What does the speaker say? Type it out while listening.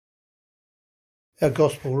Our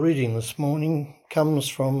Gospel reading this morning comes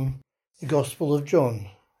from the Gospel of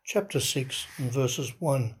John, chapter 6 and verses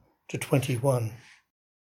 1 to 21.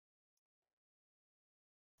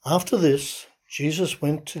 After this, Jesus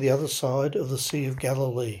went to the other side of the Sea of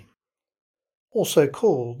Galilee, also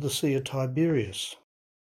called the Sea of Tiberias.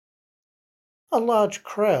 A large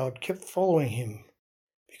crowd kept following him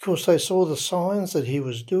because they saw the signs that he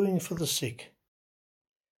was doing for the sick.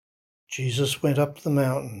 Jesus went up the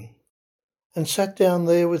mountain and sat down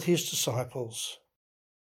there with his disciples.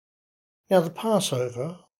 Now the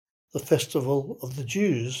Passover, the festival of the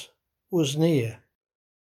Jews, was near.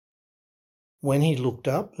 When he looked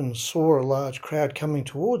up and saw a large crowd coming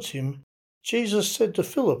towards him, Jesus said to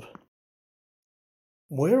Philip,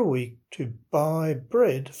 "Where are we to buy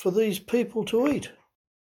bread for these people to eat?"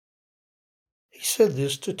 He said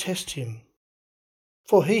this to test him,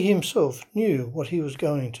 for he himself knew what he was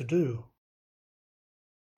going to do.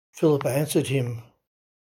 Philip answered him,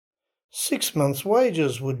 6 months'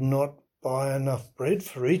 wages would not buy enough bread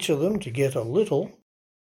for each of them to get a little.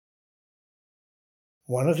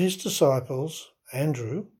 One of his disciples,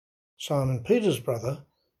 Andrew, Simon Peter's brother,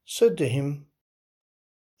 said to him,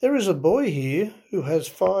 "There is a boy here who has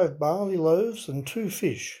 5 barley loaves and 2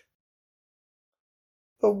 fish.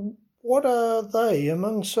 But what are they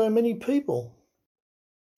among so many people?"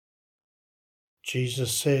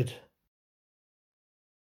 Jesus said,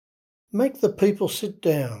 "Make the people sit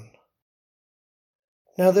down."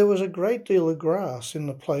 Now there was a great deal of grass in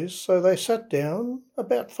the place, so they sat down,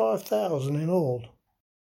 about 5,000 in all.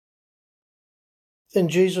 Then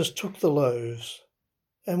Jesus took the loaves,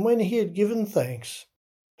 and when he had given thanks,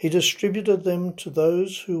 he distributed them to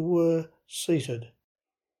those who were seated.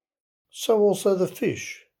 So also the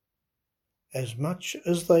fish, as much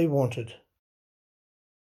as they wanted.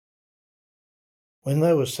 When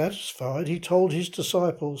they were satisfied, he told his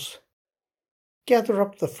disciples, "Gather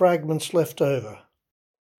up the fragments left over,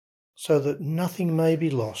 so that nothing may be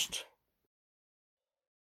lost."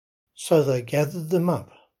 So they gathered them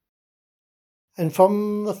up, and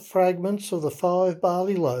from the fragments of the 5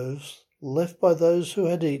 barley loaves left by those who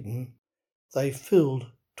had eaten, they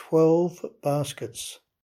filled 12 baskets.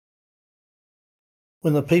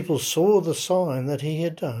 When the people saw the sign that he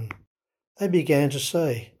had done, they began to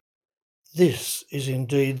say, "This is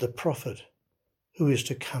indeed the prophet who is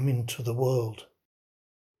to come into the world."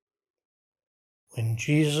 When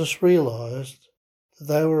Jesus realized that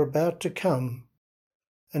they were about to come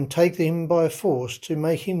and take him by force to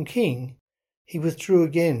make him king, he withdrew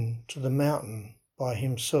again to the mountain by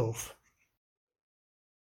himself.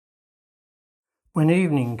 When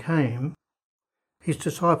evening came, his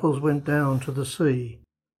disciples went down to the sea,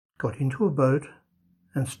 got into a boat,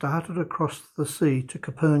 and started across the sea to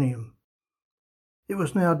Capernaum. It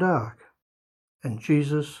was now dark, and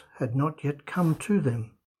Jesus had not yet come to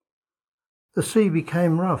them. The sea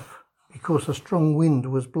became rough because a strong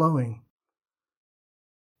wind was blowing.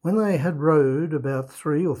 When they had rowed about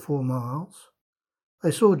 3 or 4 miles,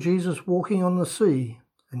 they saw Jesus walking on the sea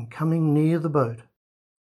and coming near the boat,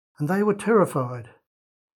 and they were terrified.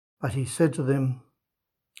 But he said to them,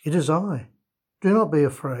 "It is I. Do not be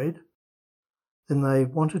afraid." Then they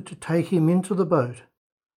wanted to take him into the boat,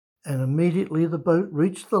 and immediately the boat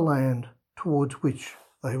reached the land towards which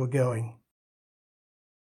they were going.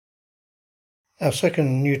 Our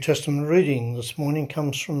second New Testament reading this morning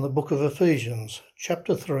comes from the book of Ephesians,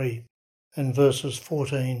 chapter 3, and verses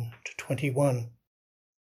 14 to 21.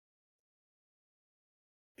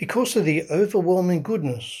 Because of the overwhelming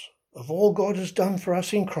goodness of all God has done for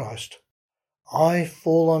us in Christ, I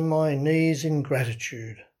fall on my knees in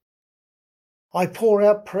gratitude. I pour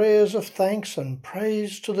out prayers of thanks and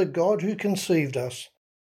praise to the God who conceived us,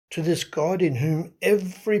 to this God in whom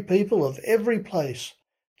every people of every place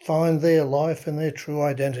find their life and their true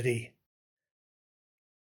identity.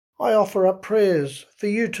 I offer up prayers for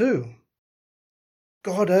you too.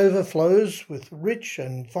 God overflows with rich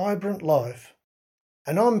and vibrant life,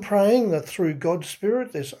 and I'm praying that through God's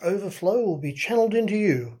Spirit this overflow will be channeled into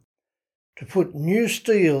you to put new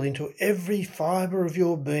steel into every fibre of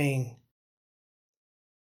your being.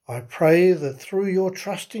 I pray that through your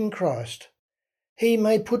trust in Christ, He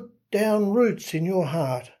may put down roots in your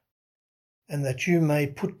heart, and that you may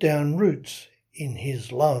put down roots in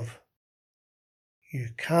His love. You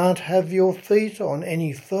can't have your feet on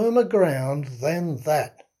any firmer ground than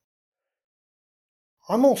that.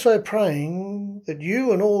 I'm also praying that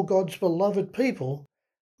you and all God's beloved people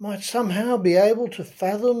might somehow be able to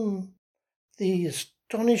fathom the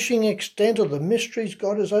astonishing extent of the mysteries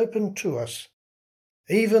God has opened to us,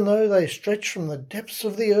 even though they stretch from the depths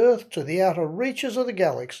of the earth to the outer reaches of the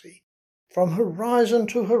galaxy, from horizon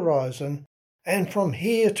to horizon, and from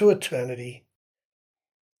here to eternity.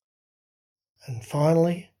 And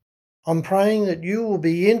finally, I'm praying that you will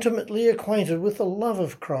be intimately acquainted with the love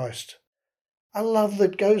of Christ, a love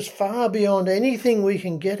that goes far beyond anything we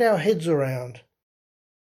can get our heads around.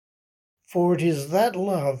 For it is that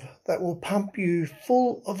love that will pump you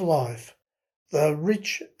full of life, the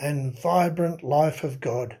rich and vibrant life of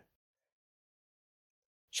God.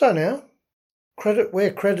 So now, credit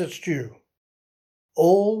where credit's due.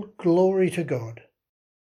 All glory to God.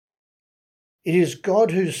 It is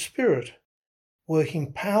God whose Spirit,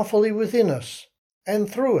 working powerfully within us and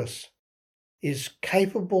through us, is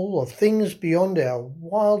capable of things beyond our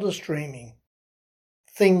wildest dreaming,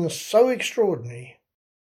 things so extraordinary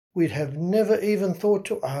we'd have never even thought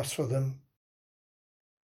to ask for them.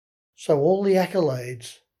 So all the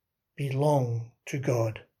accolades belong to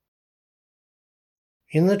God.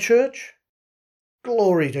 In the church,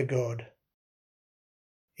 glory to God.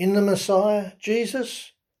 In the Messiah,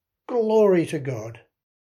 Jesus, glory to God.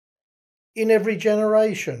 In every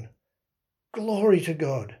generation, glory to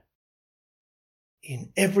God.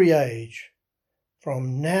 In every age,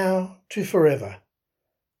 from now to forever,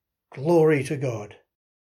 glory to God.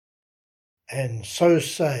 And so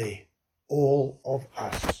say all of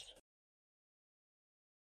us.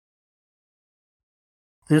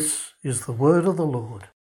 This is the word of the Lord.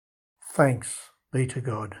 Thanks be to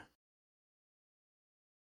God.